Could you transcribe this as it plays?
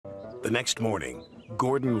The next morning,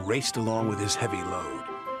 Gordon raced along with his heavy load.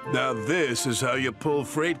 "Now this is how you pull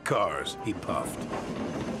freight cars," he puffed.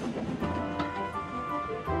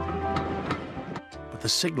 But the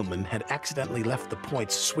signalman had accidentally left the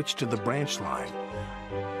points switched to the branch line.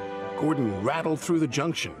 Gordon rattled through the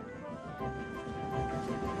junction.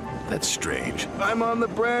 "That's strange. I'm on the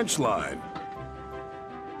branch line."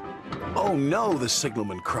 "Oh no," the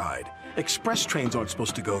signalman cried. "Express trains aren't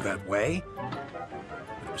supposed to go that way."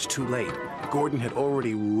 But it was too late. Gordon had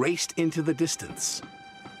already raced into the distance.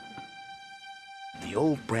 The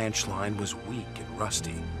old branch line was weak and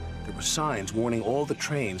rusty. There were signs warning all the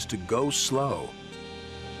trains to go slow.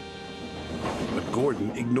 But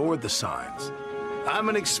Gordon ignored the signs. "I'm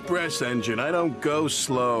an express engine. I don't go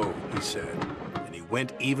slow," he said. And he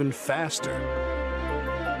went even faster.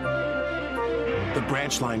 The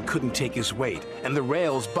branch line couldn't take his weight, and the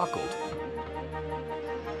rails buckled.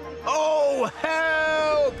 "Oh, help!"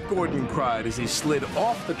 Gordon cried as he slid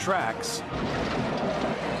off the tracks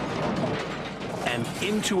and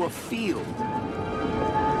into a field.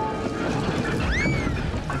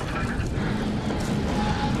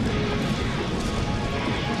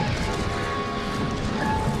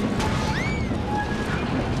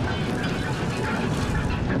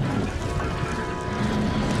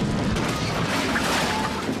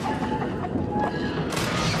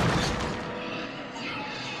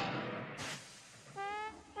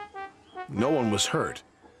 No one was hurt,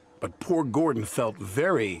 but poor Gordon felt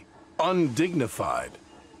very undignified.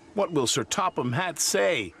 "What will Sir Topham Hatt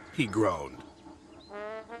say?" he groaned.